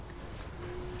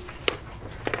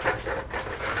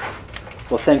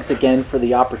Well, thanks again for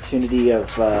the opportunity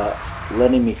of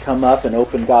letting me come up and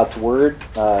open God's Word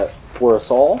for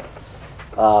us all.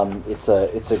 It's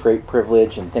a great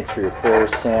privilege, and thanks for your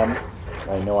prayers, Sam.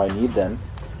 I know I need them.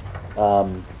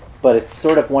 But it's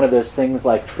sort of one of those things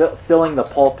like filling the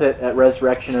pulpit at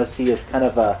Resurrection OC is kind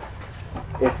of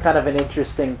an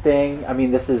interesting thing. I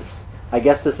mean, I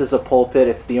guess this is a pulpit.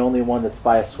 It's the only one that's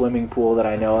by a swimming pool that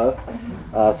I know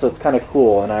of. So it's kind of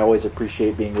cool, and I always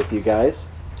appreciate being with you guys.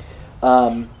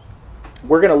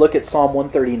 We're going to look at Psalm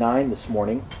 139 this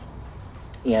morning,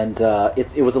 and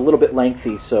it was a little bit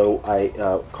lengthy, so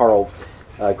Carl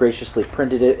graciously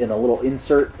printed it in a little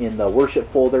insert in the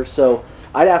worship folder. So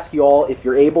I'd ask you all, if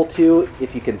you're able to,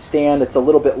 if you can stand. It's a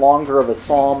little bit longer of a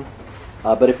psalm,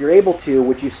 but if you're able to,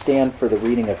 would you stand for the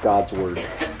reading of God's Word?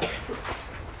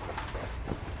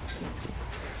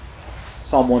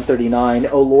 Psalm 139,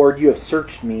 O Lord, you have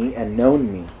searched me and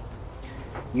known me.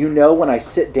 You know when I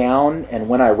sit down and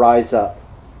when I rise up.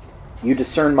 You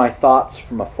discern my thoughts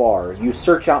from afar. You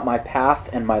search out my path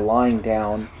and my lying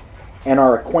down, and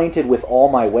are acquainted with all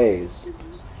my ways.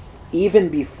 Even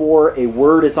before a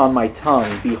word is on my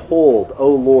tongue, behold,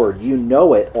 O Lord, you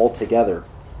know it altogether.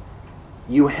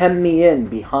 You hem me in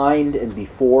behind and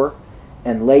before,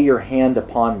 and lay your hand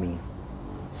upon me.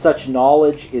 Such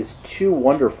knowledge is too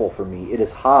wonderful for me. It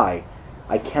is high.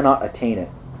 I cannot attain it.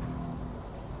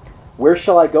 Where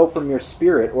shall I go from your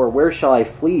spirit, or where shall I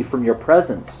flee from your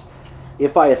presence?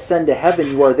 If I ascend to heaven,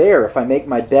 you are there. If I make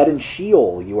my bed in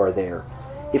Sheol, you are there.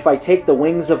 If I take the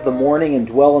wings of the morning and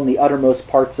dwell in the uttermost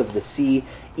parts of the sea,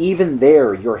 even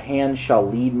there your hand shall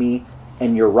lead me,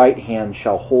 and your right hand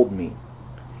shall hold me.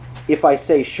 If I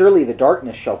say, surely the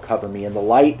darkness shall cover me, and the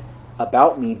light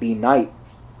about me be night,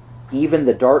 even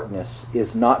the darkness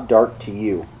is not dark to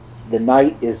you. The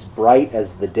night is bright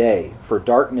as the day, for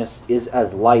darkness is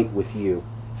as light with you.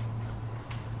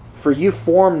 For you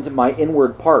formed my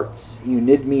inward parts. You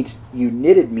knitted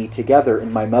me together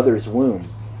in my mother's womb.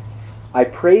 I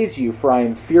praise you, for I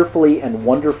am fearfully and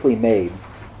wonderfully made.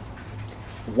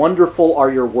 Wonderful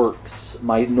are your works.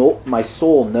 My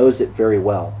soul knows it very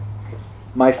well.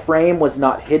 My frame was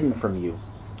not hidden from you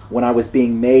when I was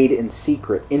being made in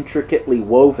secret, intricately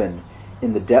woven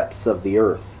in the depths of the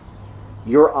earth.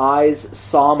 Your eyes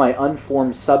saw my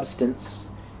unformed substance.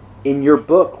 In your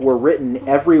book were written,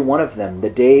 every one of them, the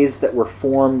days that were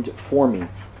formed for me,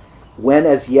 when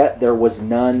as yet there was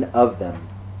none of them.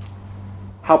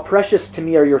 How precious to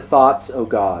me are your thoughts, O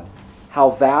God!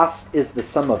 How vast is the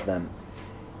sum of them!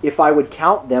 If I would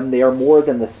count them, they are more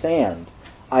than the sand.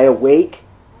 I awake,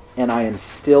 and I am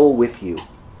still with you.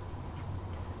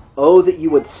 Oh, that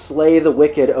you would slay the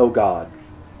wicked, O God!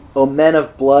 O men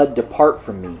of blood, depart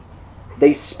from me.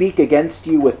 They speak against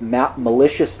you with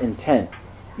malicious intent.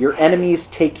 Your enemies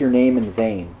take your name in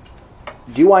vain.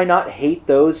 Do I not hate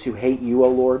those who hate you, O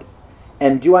Lord?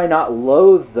 And do I not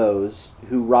loathe those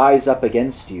who rise up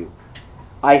against you?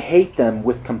 I hate them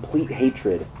with complete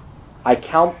hatred. I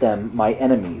count them my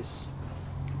enemies.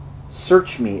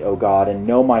 Search me, O God, and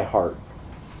know my heart.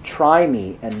 Try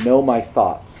me and know my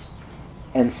thoughts.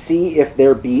 And see if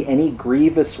there be any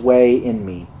grievous way in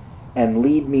me, and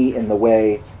lead me in the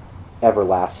way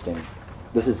everlasting.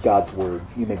 This is God's Word.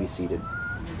 You may be seated.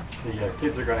 The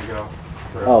kids are going to go.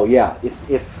 Oh yeah,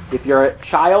 if you're a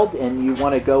child and you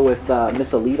want to go with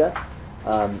Miss Alita,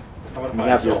 you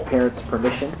have your parents'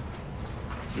 permission.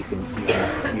 You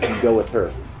can go with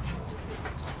her.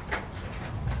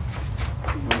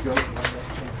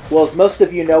 Well, as most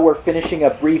of you know, we're finishing a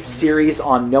brief series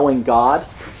on knowing God.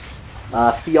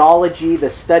 Theology, the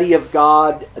study of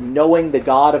God, knowing the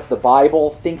God of the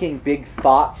Bible, thinking big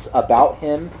thoughts about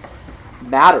Him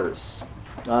matters.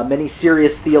 Many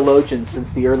serious theologians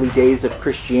since the early days of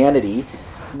Christianity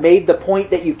made the point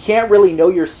that you can't really know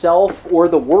yourself or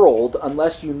the world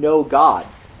unless you know God.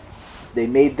 They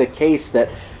made the case that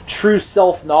true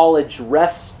self-knowledge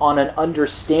rests on an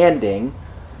understanding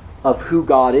of who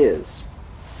God is.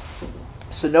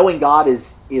 So knowing God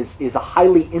is a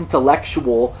highly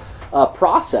intellectual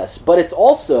process, but it's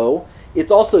also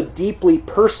deeply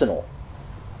personal.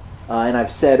 And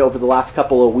I've said over the last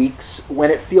couple of weeks, when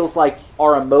it feels like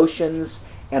our emotions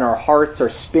and our hearts are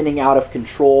spinning out of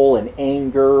control in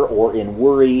anger or in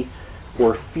worry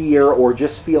or fear or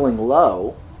just feeling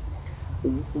low,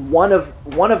 one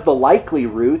of the likely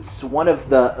roots, one of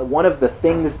the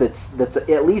things that's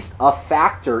at least a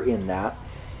factor in that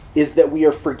is that we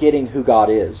are forgetting who God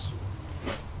is.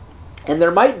 And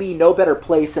there might be no better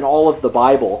place in all of the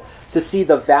Bible to see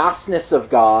the vastness of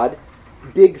God,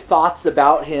 big thoughts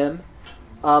about Him,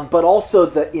 but also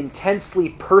the intensely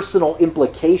personal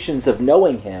implications of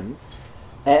knowing Him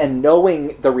and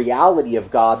knowing the reality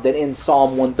of God than in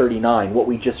Psalm 139, what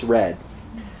we just read.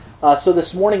 So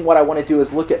this morning what I want to do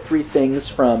is look at three things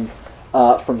from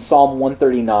Psalm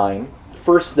 139.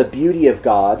 First, the beauty of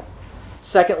God.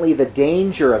 Secondly, the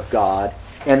danger of God.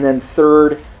 And then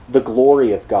third, the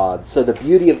glory of God. So the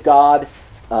beauty of God,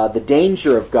 the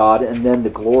danger of God, and then the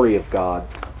glory of God.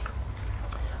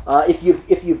 If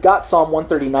you've got Psalm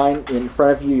 139 in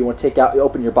front of you, you want to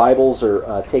open your Bibles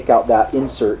or take out that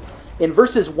insert. In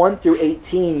verses 1 through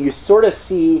 18, you sort of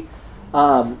see,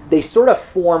 they sort of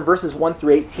form, verses 1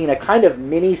 through 18, a kind of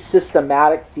mini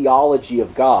systematic theology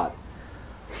of God.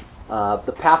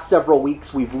 The past several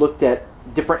weeks we've looked at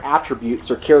different attributes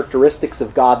or characteristics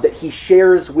of God that he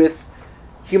shares with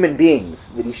human beings,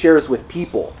 that he shares with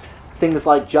people. Things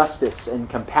like justice and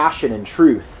compassion and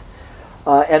truth.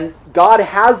 And God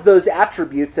has those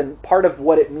attributes, and part of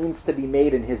what it means to be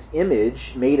made in his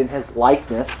image, made in his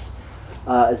likeness,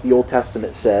 as the Old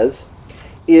Testament says,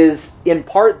 is in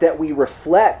part that we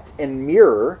reflect and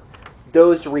mirror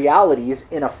those realities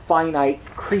in a finite,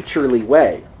 creaturely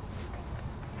way.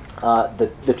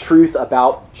 The truth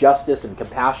about justice and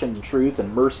compassion and truth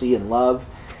and mercy and love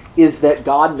is that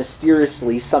God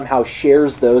mysteriously somehow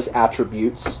shares those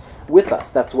attributes with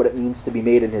us. That's what it means to be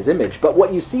made in his image. But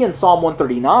what you see in Psalm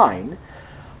 139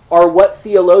 are what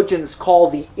theologians call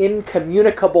the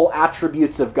incommunicable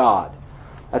attributes of God.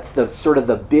 That's the sort of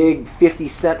the big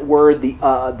 50-cent word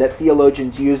that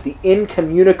theologians use, the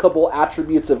incommunicable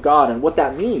attributes of God. And what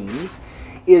that means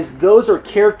is those are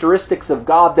characteristics of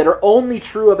God that are only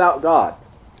true about God.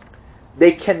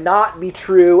 They cannot be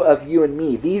true of you and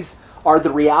me. These are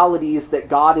the realities that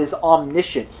God is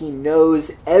omniscient. He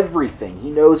knows everything.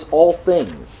 He knows all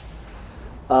things.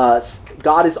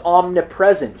 God is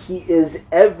omnipresent. He is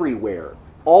everywhere,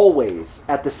 always,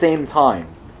 at the same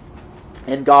time.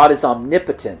 And God is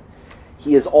omnipotent.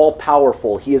 He is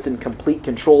all-powerful. He is in complete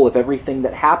control of everything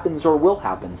that happens or will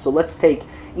happen. So let's take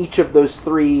each of those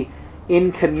three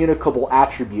incommunicable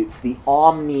attributes, the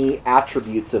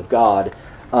omni-attributes of God,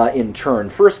 in turn.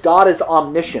 First, God is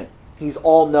omniscient. He's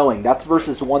all-knowing. That's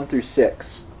verses 1 through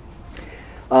 6.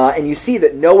 And you see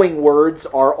that knowing words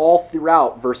are all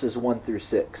throughout verses 1 through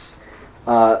 6.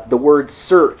 The word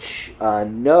search,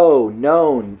 know,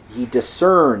 known, he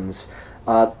discerns.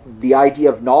 The idea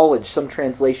of knowledge, some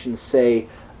translations say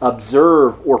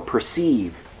observe or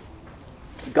perceive.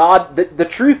 God, the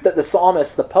truth that the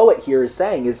psalmist, the poet here is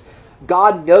saying is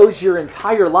God knows your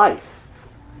entire life.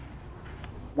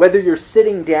 Whether you're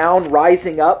sitting down,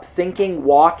 rising up, thinking,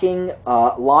 walking,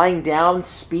 lying down,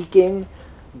 speaking,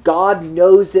 God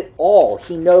knows it all.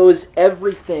 He knows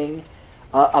everything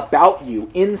about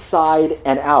you, inside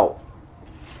and out.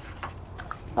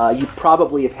 You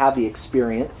probably have had the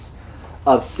experience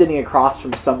of sitting across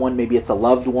from someone, maybe it's a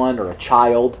loved one or a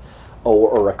child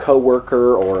or a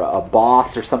coworker or a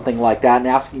boss or something like that, and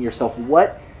asking yourself,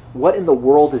 what in the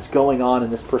world is going on in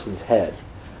this person's head?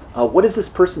 What is this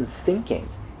person thinking?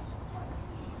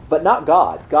 But not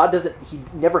God. God doesn't, he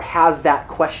never has that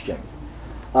question.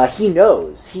 He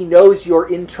knows. He knows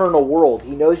your internal world.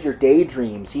 He knows your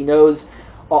daydreams. He knows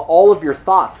all of your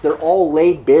thoughts. They're all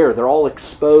laid bare. They're all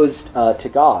exposed to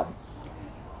God.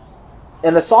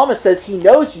 And the psalmist says he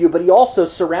knows you, but he also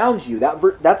surrounds you.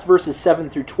 That's verses 7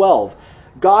 through 12.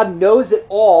 God knows it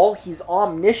all. He's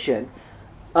omniscient.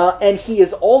 And he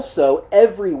is also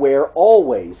everywhere,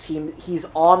 always. He's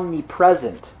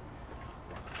omnipresent.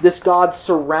 This God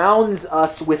surrounds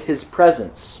us with his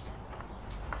presence.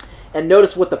 And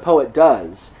notice what the poet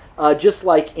does. Just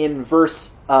like in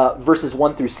verses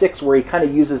 1 through 6, where he kind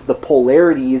of uses the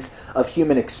polarities of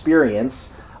human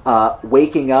experience,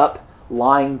 waking up,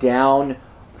 lying down,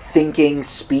 thinking,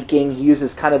 speaking. He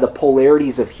uses kind of the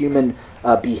polarities of human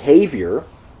behavior.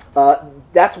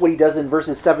 That's what he does in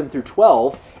verses 7 through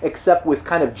 12, except with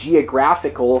kind of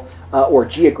geographical or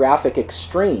geographic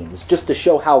extremes, just to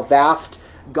show how vast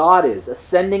God is,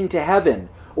 ascending to heaven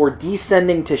or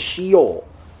descending to Sheol.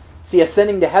 See,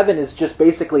 ascending to heaven is just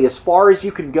basically as far as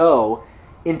you can go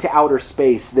into outer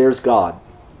space. There's God.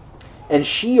 And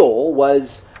Sheol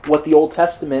was what the Old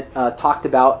Testament talked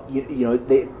about.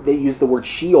 They use the word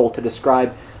Sheol to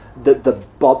describe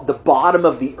the bottom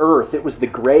of the earth. It was the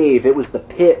grave. It was the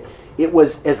pit. It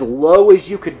was as low as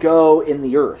you could go in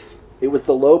the earth. It was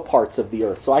the low parts of the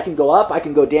earth. So I can go up, I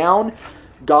can go down.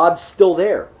 God's still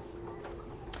there.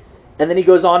 And then he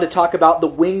goes on to talk about the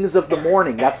wings of the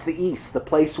morning. That's the east, the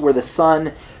place where the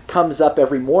sun comes up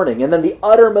every morning. And then the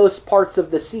uttermost parts of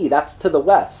the sea, that's to the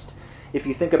west. If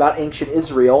you think about ancient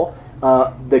Israel,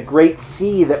 the great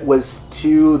sea that was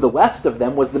to the west of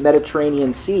them was the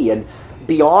Mediterranean Sea. And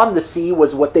Beyond the sea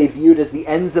was what they viewed as the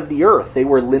ends of the earth. They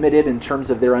were limited in terms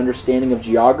of their understanding of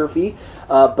geography,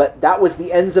 but that was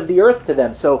the ends of the earth to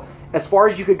them. So as far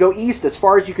as you could go east, as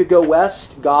far as you could go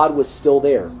west, God was still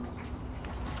there.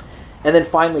 And then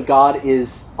finally, God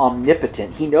is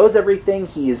omnipotent. He knows everything.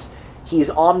 He's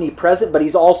omnipresent, but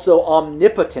he's also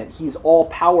omnipotent. He's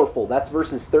all-powerful. That's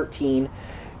verses 13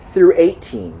 through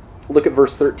 18. Look at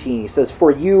verse 13. He says,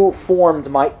 "For you formed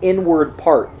my inward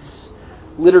parts."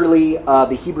 Literally,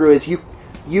 the Hebrew is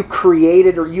you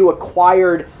created or you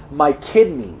acquired my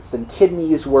kidneys. And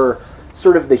kidneys were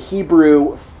sort of the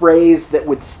Hebrew phrase that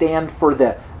would stand for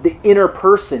the inner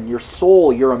person, your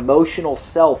soul, your emotional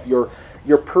self, your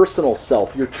personal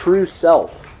self, your true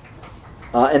self.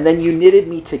 And then you knitted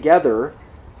me together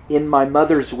in my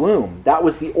mother's womb. That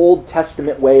was the Old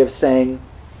Testament way of saying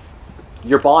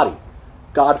your body.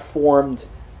 God formed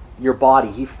your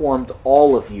body. He formed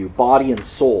all of you, body and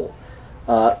soul.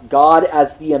 God,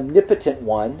 as the omnipotent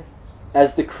one,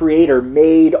 as the creator,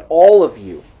 made all of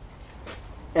you.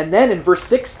 And then in verse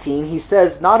 16, he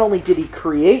says, not only did he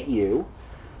create you,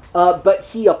 but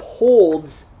he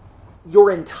upholds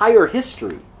your entire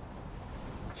history.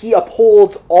 He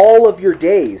upholds all of your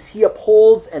days. He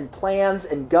upholds and plans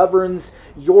and governs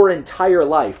your entire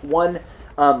life. One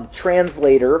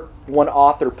translator, one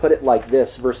author put it like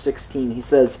this, verse 16. He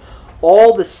says,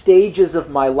 "All the stages of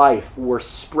my life were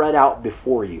spread out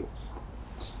before you."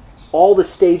 All the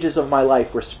stages of my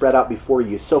life were spread out before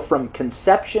you. So from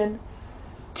conception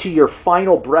to your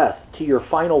final breath, to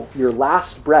your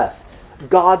last breath,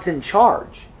 God's in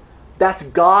charge. That's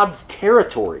God's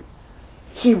territory.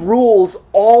 He rules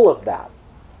all of that.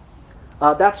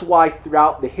 That's why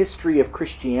throughout the history of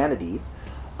Christianity,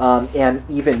 and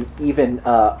even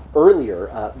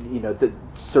earlier,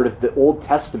 the Old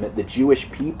Testament, the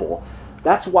Jewish people,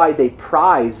 that's why they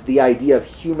prize the idea of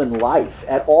human life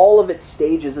at all of its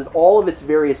stages, at all of its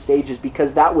various stages,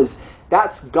 because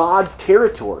that's God's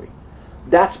territory.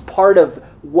 That's part of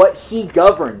what He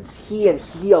governs. He and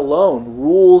He alone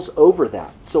rules over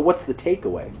that. So what's the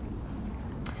takeaway?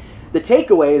 The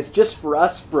takeaway is just for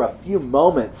us for a few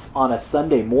moments on a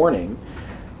Sunday morning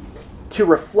to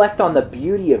reflect on the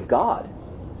beauty of God.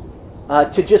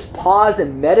 To just pause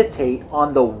and meditate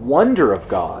on the wonder of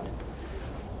God.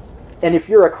 And if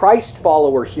you're a Christ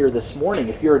follower here this morning,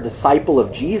 if you're a disciple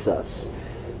of Jesus,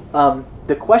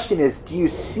 the question is, do you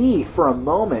see for a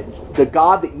moment the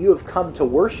God that you have come to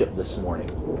worship this morning?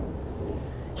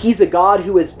 He's a God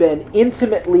who has been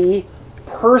intimately,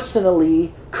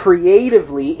 personally,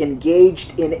 creatively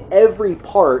engaged in every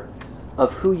part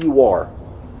of who you are.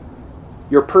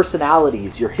 Your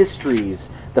personalities, your histories,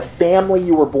 the family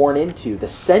you were born into, the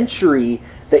century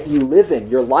that you live in,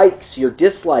 your likes, your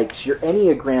dislikes, your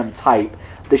Enneagram type,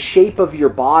 the shape of your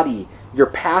body, your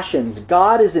passions.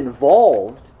 God is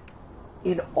involved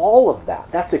in all of that.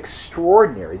 That's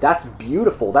extraordinary. That's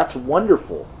beautiful. That's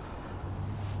wonderful.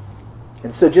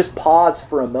 And so just pause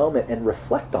for a moment and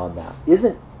reflect on that.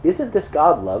 Isn't this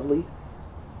God lovely?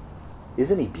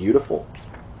 Isn't He beautiful?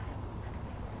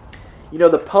 You know,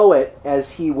 the poet,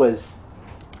 as he was,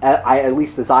 at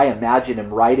least as I imagine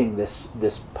him writing this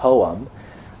poem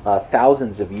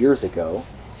thousands of years ago,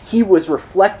 he was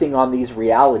reflecting on these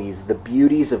realities, the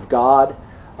beauties of God,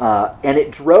 and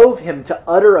it drove him to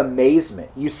utter amazement.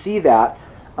 You see that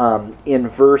in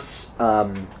verse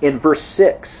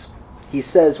 6. He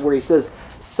says,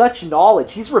 such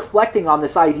knowledge. He's reflecting on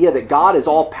this idea that God is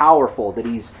all powerful, that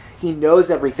He knows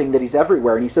everything, that He's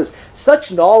everywhere. And he says,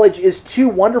 such knowledge is too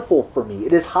wonderful for me.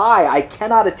 It is high. I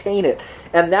cannot attain it.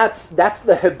 And that's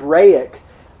the Hebraic,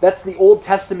 that's the Old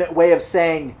Testament way of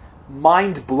saying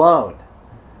mind blown.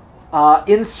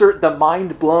 Insert the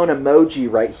mind blown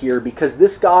emoji right here, because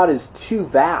this God is too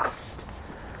vast.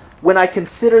 When I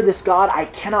consider this God, I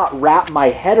cannot wrap my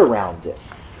head around it.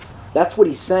 That's what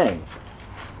he's saying.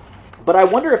 But I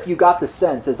wonder if you got the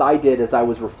sense, as I did as I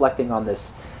was reflecting on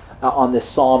this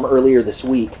psalm earlier this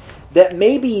week, that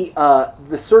maybe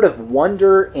the sort of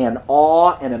wonder and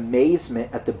awe and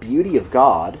amazement at the beauty of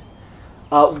God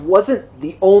wasn't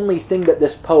the only thing that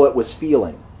this poet was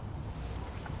feeling.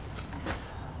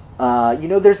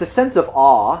 There's a sense of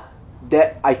awe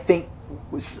that I think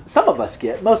some of us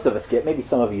get, most of us get, maybe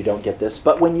some of you don't get this,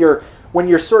 but when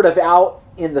you're sort of out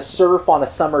in the surf on a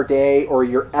summer day, or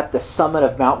you're at the summit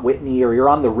of Mount Whitney, or you're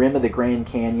on the rim of the Grand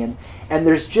Canyon, and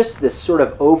there's just this sort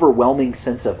of overwhelming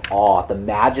sense of awe, the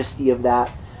majesty of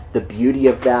that, the beauty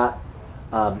of that.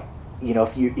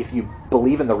 If you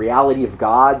believe in the reality of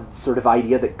God, sort of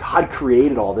idea that God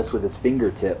created all this with His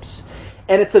fingertips.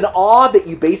 And it's an awe that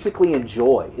you basically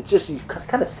enjoy. It's just, you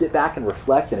kind of sit back and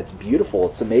reflect, and it's beautiful.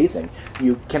 It's amazing.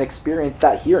 You can experience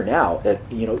that here now at,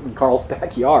 in Carl's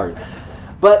backyard.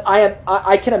 But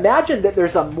I can imagine that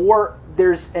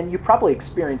and you probably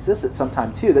experienced this at some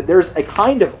time too, that there's a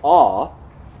kind of awe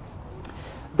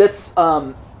that's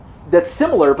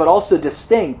similar but also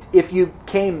distinct if you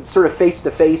came sort of face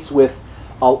to face with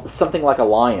something like a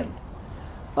lion.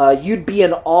 You'd be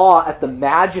in awe at the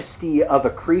majesty of a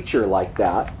creature like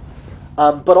that,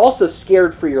 but also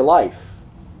scared for your life.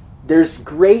 There's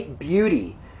great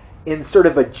beauty in sort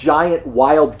of a giant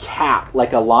wild cat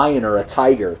like a lion or a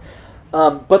tiger.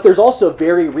 But there's also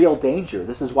very real danger.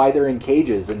 This is why they're in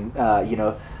cages and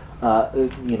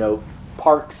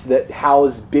parks that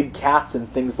house big cats and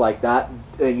things like that.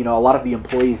 A lot of the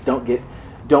employees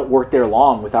don't work there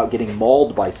long without getting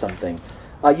mauled by something.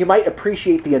 You might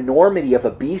appreciate the enormity of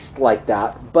a beast like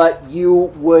that, but you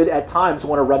would at times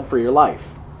want to run for your life.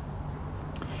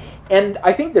 And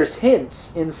I think there's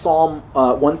hints in Psalm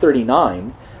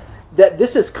 139 that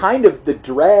this is kind of the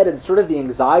dread and sort of the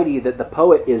anxiety that the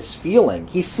poet is feeling.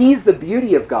 He sees the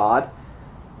beauty of God.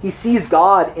 He sees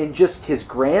God in just his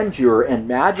grandeur and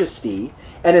majesty,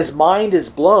 and his mind is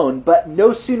blown. But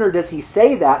no sooner does he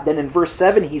say that than in verse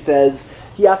 7 he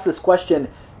asks this question,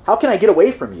 how can I get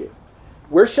away from you?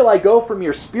 Where shall I go from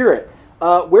your spirit?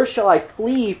 Where shall I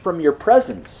flee from your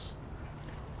presence?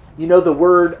 The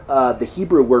word, the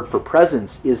Hebrew word for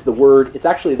presence is it's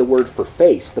actually the word for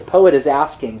face. The poet is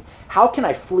asking, how can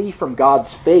I flee from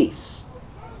God's face?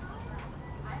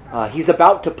 He's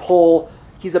about to pull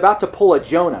a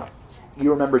Jonah.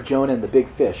 You remember Jonah and the big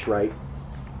fish, right?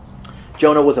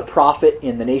 Jonah was a prophet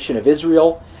in the nation of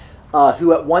Israel,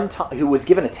 who was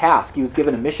given a task. He was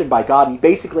given a mission by God, and he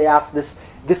basically asked this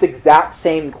exact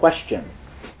same question.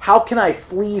 How can I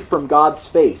flee from God's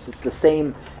face? It's the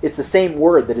same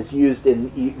word that is used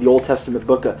in the Old Testament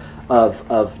book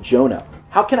of Jonah.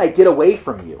 How can I get away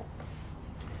from you?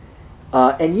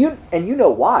 And you know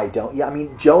why, don't you? I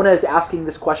mean, Jonah is asking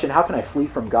this question, how can I flee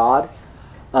from God?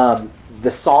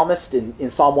 The psalmist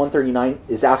in Psalm 139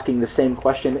 is asking the same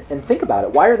question. And think about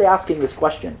it. Why are they asking this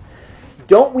question?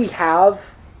 Don't we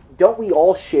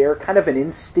all share kind of an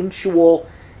instinctual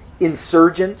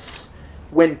insurgence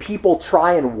when people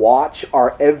try and watch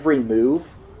our every move?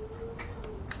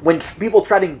 When people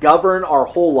try to govern our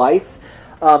whole life?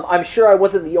 I'm sure I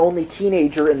wasn't the only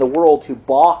teenager in the world who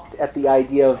balked at the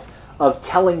idea of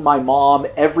telling my mom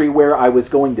everywhere I was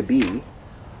going to be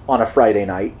on a Friday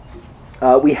night.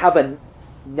 We have a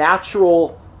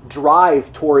natural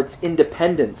drive towards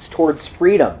independence, towards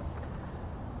freedom.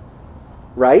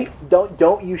 Right?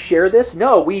 Don't you share this?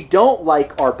 No, we don't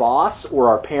like our boss or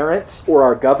our parents or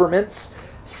our governments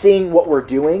seeing what we're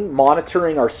doing,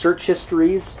 monitoring our search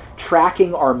histories,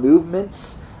 tracking our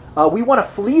movements. We want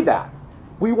to flee that.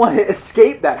 We want to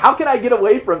escape that. How can I get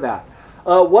away from that?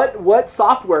 What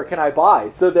software can I buy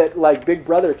so that Big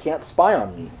Brother can't spy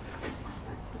on me?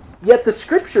 Yet the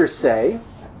scriptures say,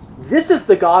 this is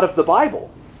the God of the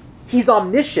Bible. He's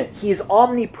omniscient. He's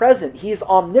omnipresent. He's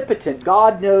omnipotent.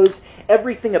 God knows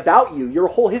everything about you. Your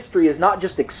whole history is not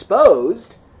just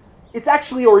exposed. It's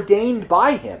actually ordained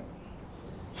by him.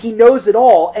 He knows it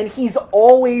all, and he's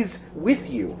always with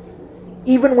you.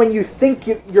 Even when you think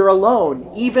you're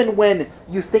alone, even when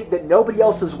you think that nobody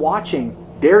else is watching,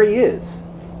 there he is.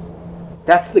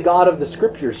 That's the God of the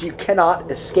scriptures. You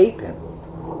cannot escape him.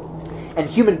 And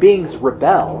human beings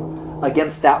rebel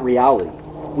against that reality.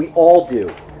 We all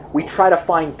do. We try to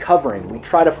find covering. We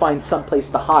try to find some place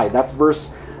to hide. That's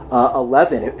verse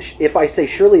 11. If I say,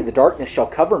 surely the darkness shall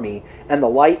cover me, and the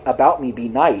light about me be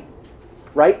night.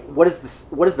 Right? What is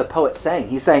the poet saying?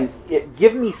 He's saying,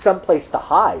 give me some place to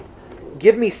hide.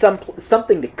 Give me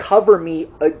something to cover me,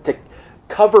 to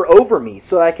cover over me,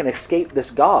 so that I can escape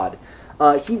this God.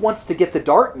 He wants to get the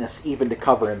darkness even to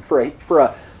cover him.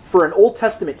 For an Old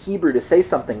Testament Hebrew to say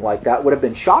something like that would have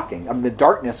been shocking. I mean, the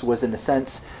darkness was, in a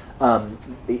sense,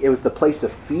 it was the place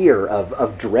of fear,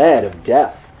 of dread, of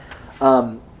death.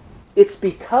 It's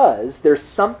because there's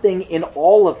something in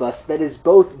all of us that is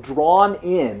both drawn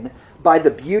in by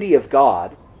the beauty of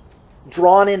God,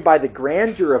 drawn in by the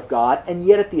grandeur of God, and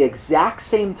yet at the exact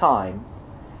same time,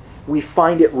 we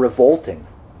find it revolting.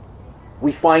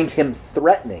 We find him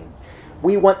threatening.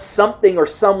 We want something or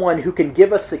someone who can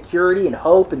give us security and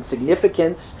hope and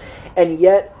significance, and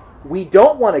yet we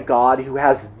don't want a God who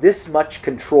has this much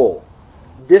control,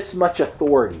 this much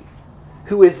authority,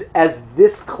 who is as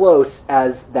this close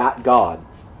as that God.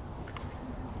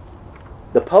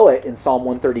 The poet in Psalm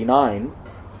 139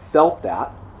 felt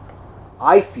that.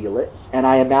 I feel it, and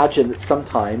I imagine that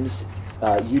sometimes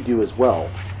you do as well.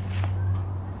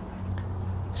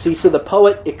 See, so the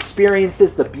poet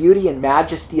experiences the beauty and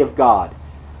majesty of God.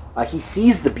 He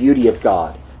sees the beauty of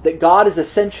God, that God is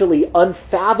essentially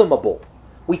unfathomable.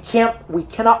 We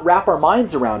cannot wrap our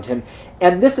minds around him,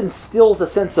 and this instills a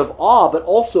sense of awe, but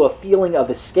also a feeling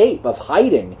of escape, of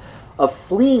hiding, of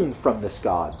fleeing from this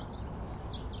God.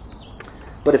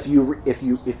 But if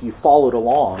you followed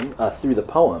along through the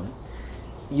poem,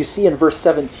 you see in verse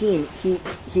 17,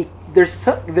 there's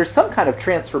some kind of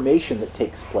transformation that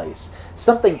takes place.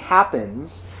 Something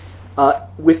happens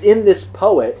within this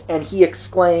poet, and he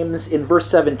exclaims in verse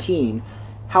 17,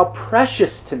 "How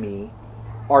precious to me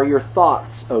are your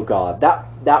thoughts, O God."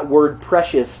 That word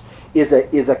 "precious" is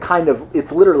a kind of,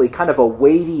 it's literally kind of a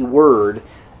weighty word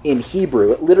in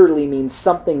Hebrew. It literally means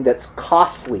something that's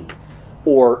costly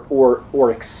or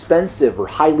expensive or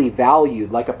highly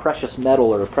valued, like a precious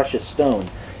metal or a precious stone.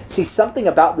 See, something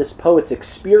about this poet's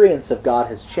experience of God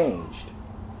has changed.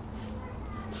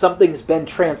 Something's been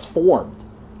transformed.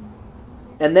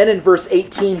 And then in verse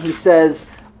 18 he says,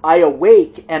 "I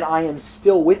awake and I am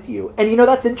still with you." And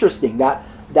that's interesting,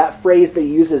 that phrase that he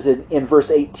uses in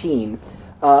verse 18,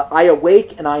 "I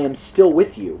awake and I am still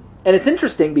with you." And it's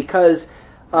interesting because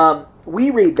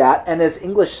we read that, and as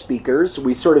English speakers,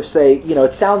 we sort of say,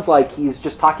 it sounds like he's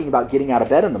just talking about getting out of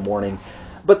bed in the morning.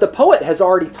 But the poet has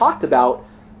already talked about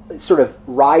sort of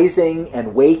rising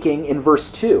and waking in verse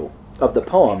 2 of the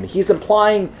poem. He's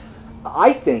implying,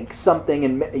 I think, something,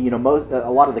 and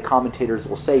a lot of the commentators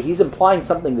will say, he's implying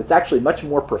something that's actually much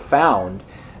more profound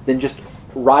than just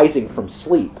rising from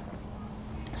sleep.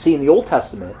 See, in the Old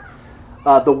Testament,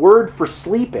 the word for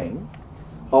sleeping,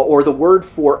 or the word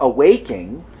for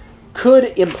awaking, could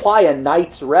imply a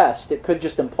night's rest. It could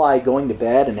just imply going to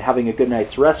bed and having a good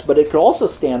night's rest, but it could also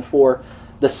stand for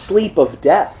the sleep of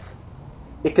death.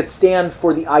 It could stand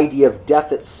for the idea of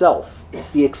death itself,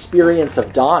 the experience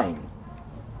of dying.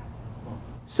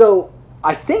 So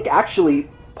I think actually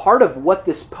part of what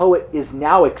this poet is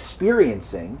now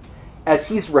experiencing, as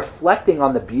he's reflecting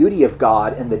on the beauty of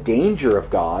God and the danger of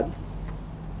God,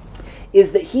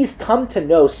 is that he's come to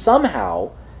know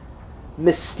somehow,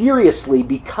 mysteriously,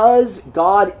 because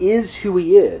God is who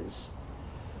he is,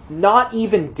 not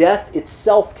even death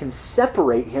itself can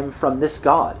separate him from this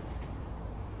God.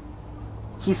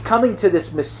 He's coming to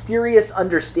this mysterious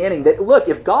understanding that, look,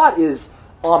 if God is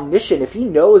omniscient, if he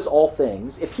knows all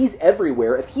things, if he's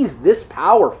everywhere, if he's this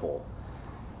powerful,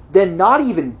 then not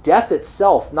even death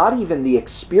itself, not even the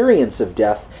experience of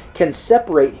death, can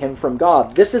separate him from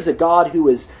God. This is a God who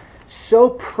is so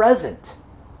present,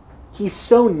 he's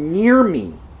so near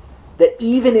me, that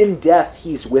even in death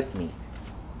he's with me.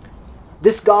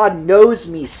 This God knows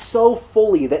me so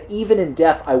fully that even in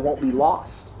death I won't be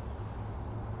lost.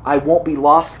 I won't be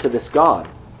lost to this God.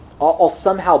 I'll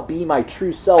somehow be my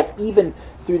true self. Even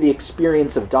through the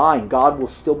experience of dying, God will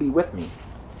still be with me.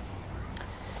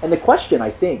 And the question, I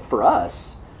think, for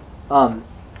us,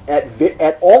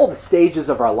 at all the stages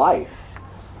of our life,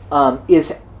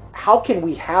 is how can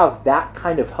we have that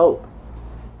kind of hope?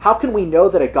 How can we know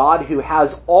that a God who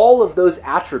has all of those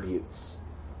attributes,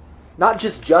 not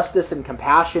just justice and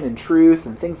compassion and truth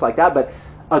and things like that, but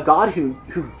a God who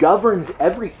governs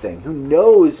everything, who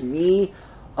knows me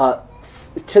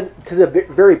to the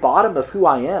very bottom of who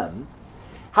I am,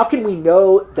 how can we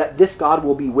know that this God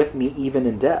will be with me even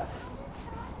in death?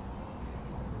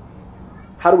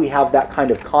 How do we have that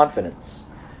kind of confidence?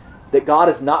 That God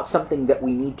is not something that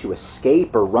we need to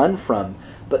escape or run from,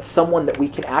 but someone that we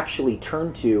can actually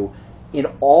turn to in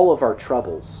all of our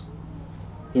troubles,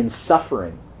 in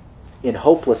suffering, in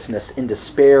hopelessness, in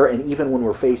despair, and even when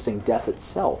we're facing death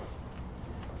itself.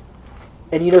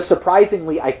 And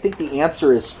surprisingly, I think the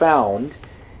answer is found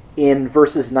in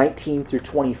verses 19 through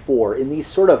 24, in these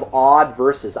sort of odd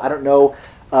verses. I don't know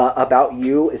about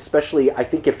you, especially I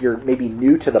think if you're maybe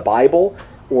new to the Bible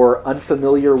or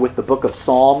unfamiliar with the book of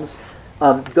Psalms,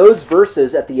 those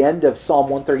verses at the end of Psalm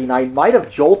 139 might have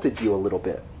jolted you a little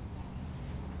bit.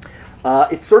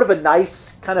 It's sort of a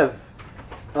nice kind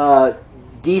of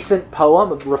decent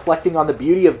poem reflecting on the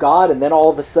beauty of God, and then all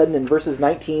of a sudden in verses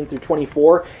 19 through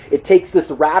 24, it takes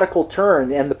this radical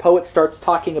turn, and the poet starts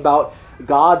talking about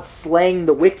God slaying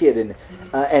the wicked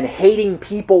and hating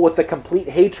people with a complete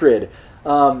hatred.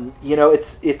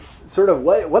 It's sort of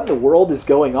what in the world is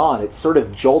going on? It sort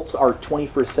of jolts our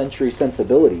 21st century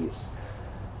sensibilities.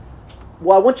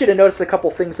 Well, I want you to notice a couple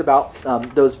things about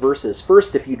those verses.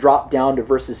 First, if you drop down to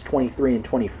verses 23 and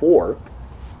 24,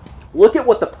 look at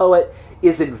what the poet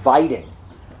is inviting.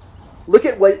 Look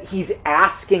at what he's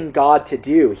asking God to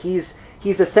do. He's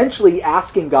essentially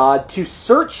asking God to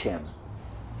search him,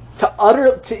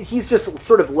 he's just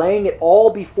sort of laying it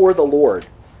all before the Lord.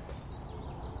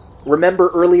 Remember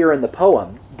earlier in the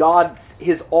poem, God's,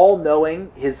 his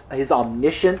all-knowing, his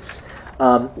omniscience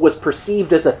was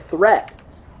perceived as a threat.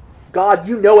 God,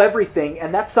 you know everything,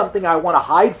 and that's something I want to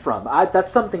hide from.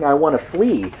 That's something I want to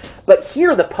flee. But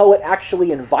here the poet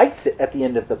actually invites it at the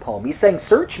end of the poem. He's saying,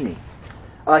 search me.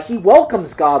 He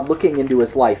welcomes God looking into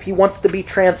his life. He wants to be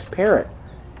transparent.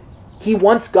 He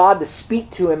wants God to speak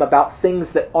to him about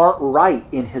things that aren't right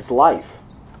in his life.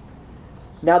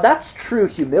 Now that's true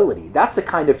humility. That's a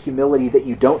kind of humility that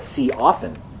you don't see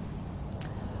often.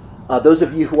 Those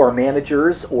of you who are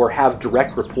managers or have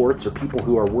direct reports or people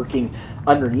who are working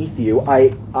underneath you,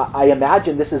 I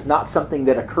imagine this is not something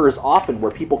that occurs often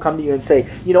where people come to you and say,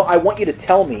 I want you to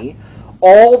tell me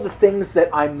all the things that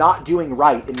I'm not doing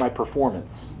right in my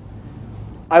performance.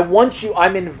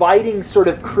 I'm inviting sort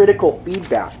of critical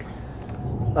feedback.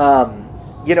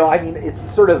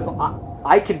 It's sort of,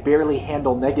 I can barely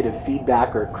handle negative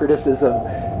feedback or criticism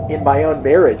in my own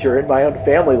marriage or in my own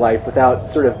family life without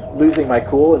sort of losing my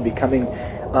cool and becoming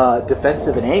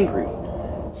defensive and angry.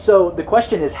 So the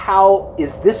question is, how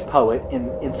is this poet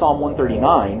in Psalm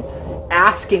 139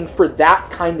 asking for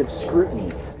that kind of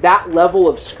scrutiny, that level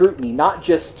of scrutiny, not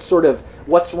just sort of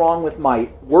what's wrong with my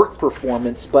work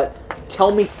performance, but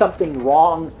tell me something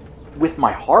wrong with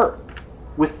my heart,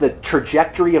 with the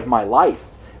trajectory of my life,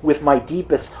 with my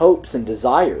deepest hopes and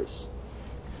desires.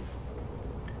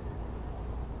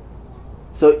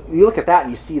 So you look at that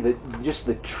and you see just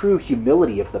the true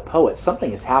humility of the poet.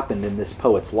 Something has happened in this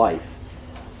poet's life.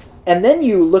 And then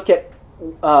you look at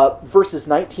verses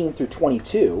 19 through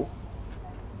 22.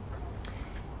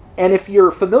 And if you're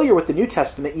familiar with the New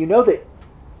Testament, you know that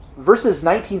verses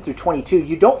 19 through 22,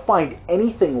 you don't find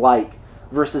anything like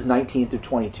verses 19 through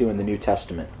 22 in the New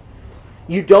Testament.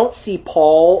 You don't see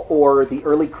Paul or the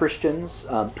early Christians,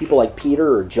 people like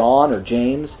Peter or John or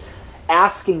James,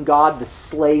 asking God to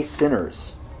slay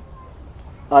sinners.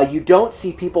 You don't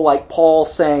see people like Paul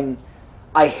saying,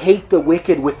 I hate the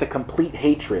wicked with the complete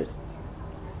hatred.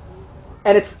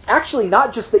 And it's actually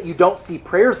not just that you don't see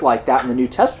prayers like that in the New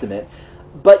Testament,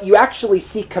 but you actually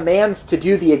see commands to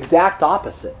do the exact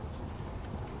opposite.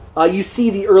 You see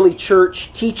the early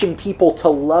church teaching people to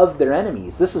love their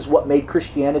enemies. This is what made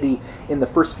Christianity in the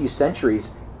first few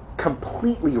centuries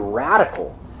completely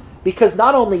radical. Because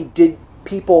not only did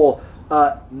people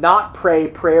not pray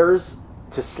prayers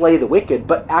to slay the wicked,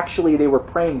 but actually they were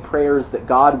praying prayers that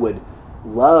God would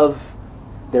love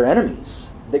their enemies,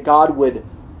 that God would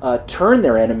turn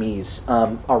their enemies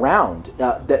around,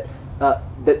 that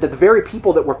the very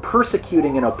people that were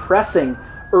persecuting and oppressing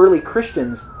early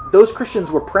Christians, those Christians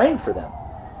were praying for them,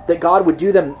 that God would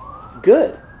do them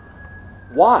good.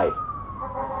 Why?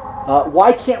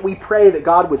 Why can't we pray that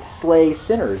God would slay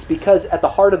sinners? Because at the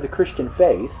heart of the Christian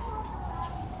faith,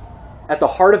 at the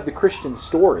heart of the Christian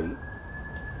story,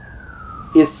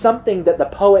 is something that the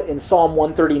poet in Psalm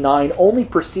 139 only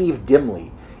perceived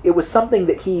dimly. It was something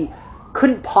that he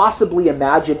couldn't possibly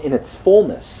imagine in its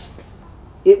fullness.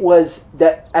 It was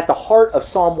that at the heart of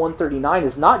Psalm 139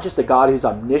 is not just a God who's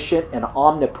omniscient and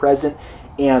omnipresent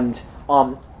and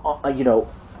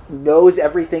knows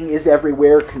everything, is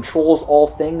everywhere, controls all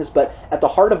things, but at the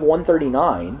heart of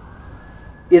 139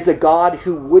 is a God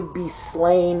who would be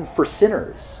slain for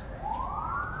sinners.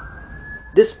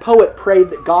 This poet prayed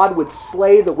that God would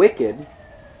slay the wicked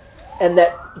and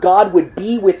that God would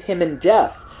be with him in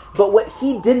death. But what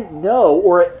he didn't know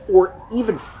or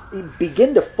even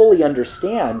begin to fully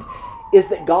understand is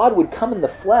that God would come in the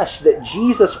flesh, that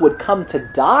Jesus would come to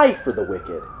die for the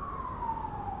wicked,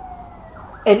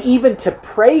 and even to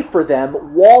pray for them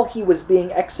while he was being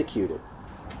executed.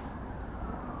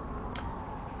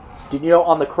 Did you know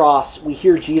on the cross we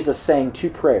hear Jesus saying two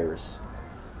prayers?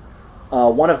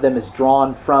 One of them is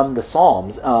drawn from the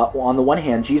Psalms. On the one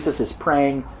hand, Jesus is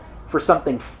praying for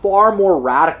something far more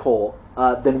radical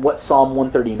than what Psalm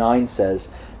 139 says.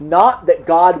 Not that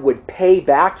God would pay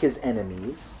back his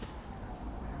enemies,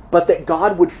 but that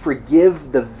God would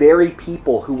forgive the very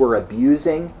people who were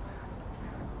abusing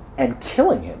and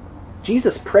killing him.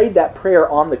 Jesus prayed that prayer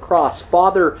on the cross.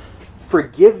 Father,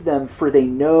 forgive them, for they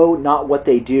know not what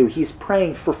they do. He's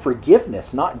praying for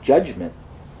forgiveness, not judgment.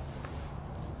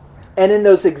 And in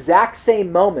those exact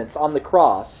same moments on the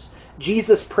cross,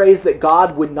 Jesus prays that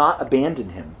God would not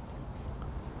abandon him.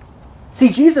 See,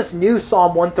 Jesus knew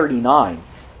Psalm 139.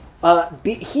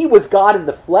 He was God in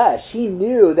the flesh. He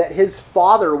knew that his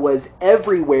Father was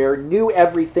everywhere, knew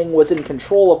everything, was in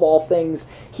control of all things.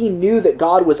 He knew that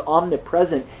God was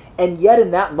omnipresent. And yet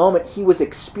in that moment, he was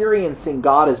experiencing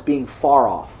God as being far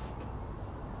off.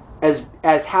 As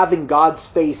having God's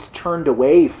face turned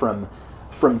away from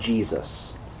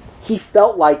Jesus. He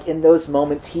felt like in those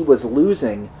moments he was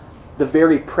losing the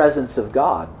very presence of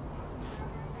God.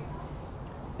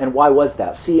 And why was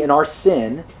that? See, in our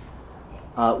sin,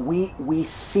 we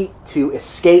seek to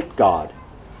escape God.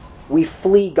 We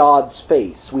flee God's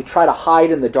face. We try to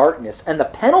hide in the darkness. And the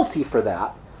penalty for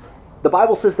that, the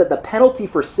Bible says that the penalty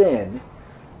for sin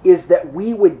is that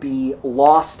we would be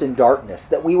lost in darkness,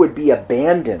 that we would be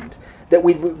abandoned, that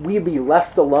we'd be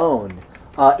left alone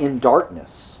in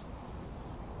darkness.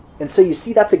 And so you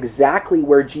see, that's exactly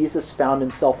where Jesus found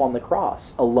himself on the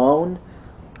cross. Alone,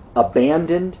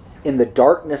 abandoned, in the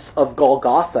darkness of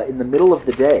Golgotha in the middle of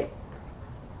the day.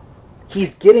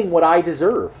 He's getting what I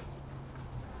deserve.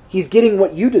 He's getting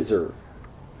what you deserve.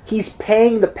 He's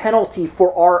paying the penalty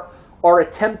for our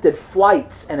attempted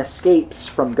flights and escapes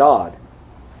from God.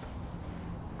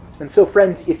 And so,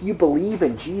 friends, if you believe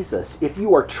in Jesus, if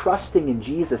you are trusting in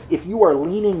Jesus, if you are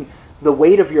leaning the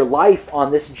weight of your life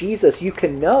on this Jesus, you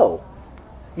can know,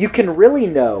 you can really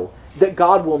know that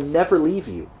God will never leave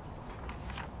you.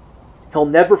 He'll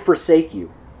never forsake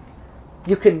you.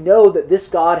 You can know that this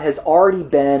God has already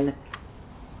been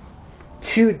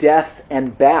to death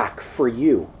and back for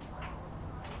you.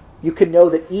 You can know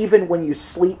that even when you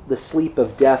sleep the sleep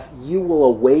of death, you will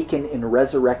awaken in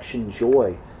resurrection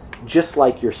joy, just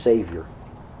like your Savior.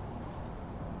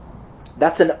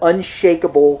 That's an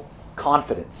unshakable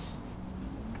confidence.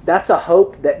 That's a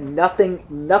hope that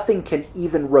nothing can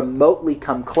even remotely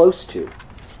come close to.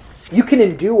 You can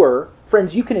endure,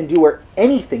 friends, you can endure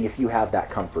anything if you have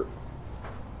that comfort.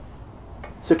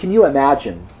 So can you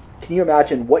imagine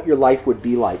what your life would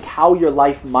be like, how your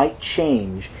life might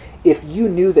change if you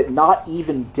knew that not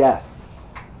even death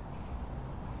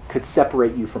could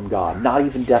separate you from God, not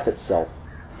even death itself?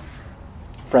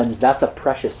 Friends, that's a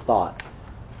precious thought.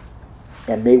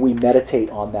 And may we meditate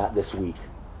on that this week.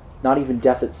 Not even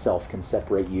death itself can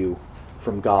separate you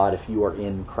from God if you are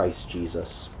in Christ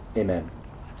Jesus. Amen.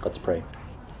 Let's pray.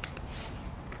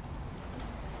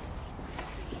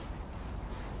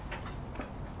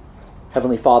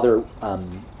 Heavenly Father,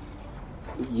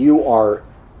 you are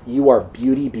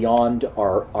beauty beyond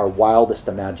our wildest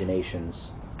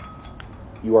imaginations.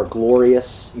 You are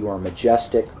glorious. You are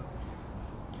majestic.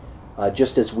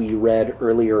 Just as we read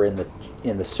earlier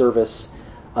in the service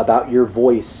about your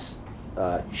voice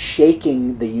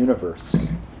shaking the universe,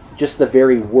 just the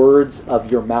very words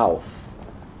of your mouth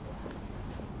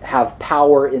have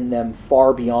power in them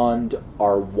far beyond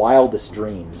our wildest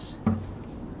dreams.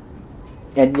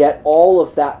 And yet all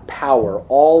of that power,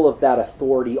 all of that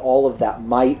authority, all of that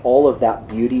might, all of that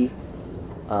beauty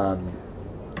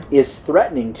is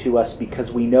threatening to us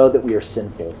because we know that we are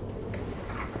sinful.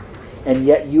 And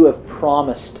yet you have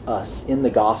promised us in the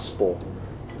gospel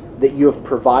that you have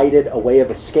provided a way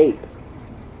of escape,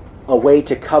 a way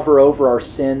to cover over our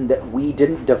sin that we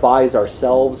didn't devise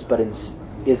ourselves, but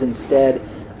is instead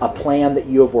a plan that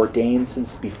you have ordained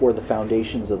since before the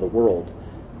foundations of the world,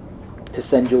 to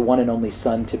send your one and only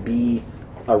Son to be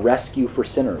a rescue for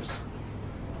sinners.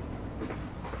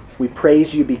 We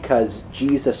praise you because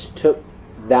Jesus took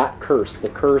that curse, the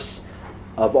curse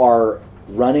of our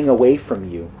running away from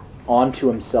you, onto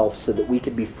himself so that we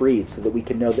could be freed, so that we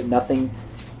could know that nothing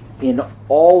in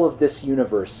all of this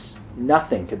universe,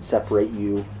 nothing can separate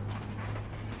you,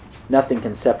 nothing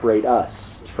can separate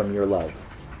us from your love.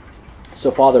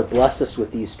 So, Father, bless us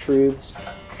with these truths,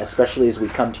 especially as we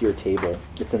come to your table.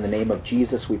 It's in the name of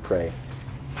Jesus we pray.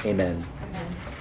 Amen.